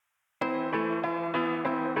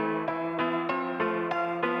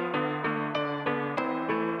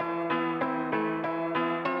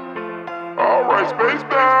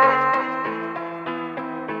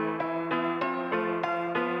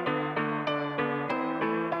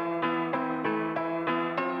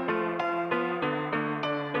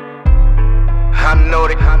I know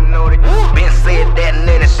it. Been said that and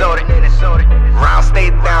then it showed it. Round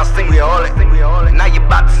state down, see we all it. Now you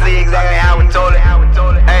bout to see exactly how we told it.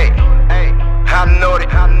 Hey, I know it.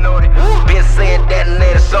 Been said that and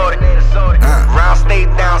then it showed it. Round state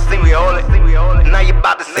down, see we all it. Now you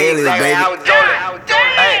bout to see exactly how we told it.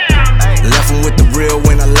 Hey. Left him with the real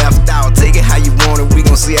when I left out. Take it how you want it, we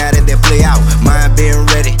gon' see how that play out. Mind being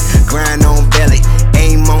ready, grind on belly,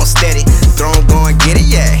 aim on steady, throne going get it,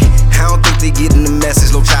 yeah. I don't think they getting the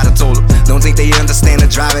message, low try to told them. Don't think they understand the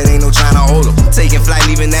drive, it ain't no trying to hold them. Taking flight,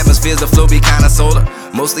 leaving atmospheres, the flow be kinda solar.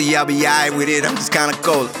 Most of y'all be alright with it, I'm just kinda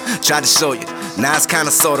colder. Tried to show you, now it's kinda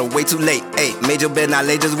sorta, way too late. Ayy, made your bed, not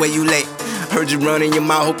late, just wait you late. Heard you run in your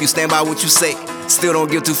mouth, hope you stand by what you say. Still don't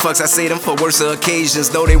give two fucks, I say them for worse occasions.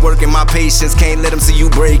 Though they working my patience, can't let them see you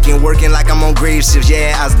breaking. Working like I'm on grave shifts,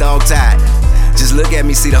 yeah, I was dog tired. Just look at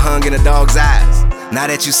me, see the hunger in the dog's eyes. Now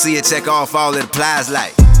that you see it, check off all it applies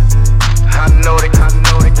like. I know it.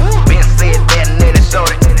 Been said that and then it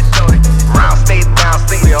showed it. Round state down,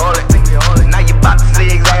 see we all it. Now you bout to see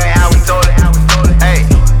exactly how we told it. Hey,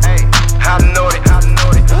 I know it.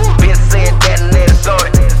 Been said that and then it showed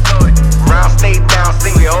it. Round state down,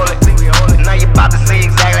 see we all it. Now you bout to see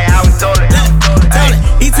exactly how we told it.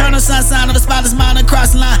 Eternal sunshine of a spotless mind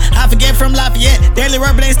across the line. I forget from Lafayette. Daily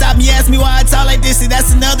work, but ain't stop me. Ask me why I talk like this. See,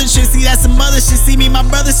 that's another trick. See, that's some other shit. See me, my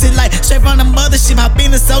brother shit like straight from the mothership. Hop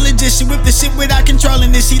in the soul legit. She whip the shit without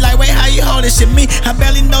controlling this. She like, wait, how you hold this shit? Me, I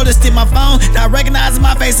barely noticed it. My phone, not recognizing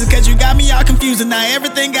my faces. Cause you got me all confused. And now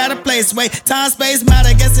everything got a place. Wait, time, space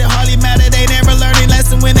matter. Guess it hardly matter. They never learn a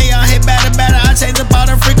lesson when they all hit batter. I change up all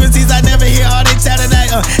the frequencies. I never hear all they chatter.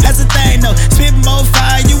 That's the thing though. Spit more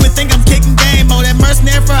fire. You would think I'm kicking game mode. That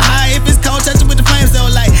mercenary for high. If it's cold, touch it with the flames though.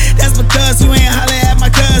 Like, that's because you ain't holler at my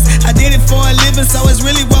cuz. I did it for a living, so it's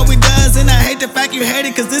really what we does. And I hate the fact you hate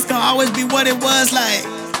it, cause this gon' always be what it was like.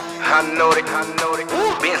 I know it.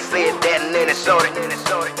 Been said that and then it showed it.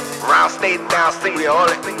 Round state down, see we all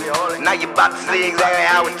it. Now you bout to see exactly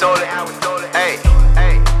how we told it. Hey,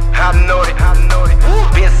 I know it.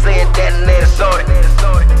 Been said that and then it showed it.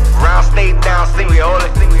 Round state down, see we all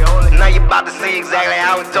it. Now you bout to see exactly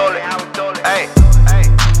how we told it. Hey.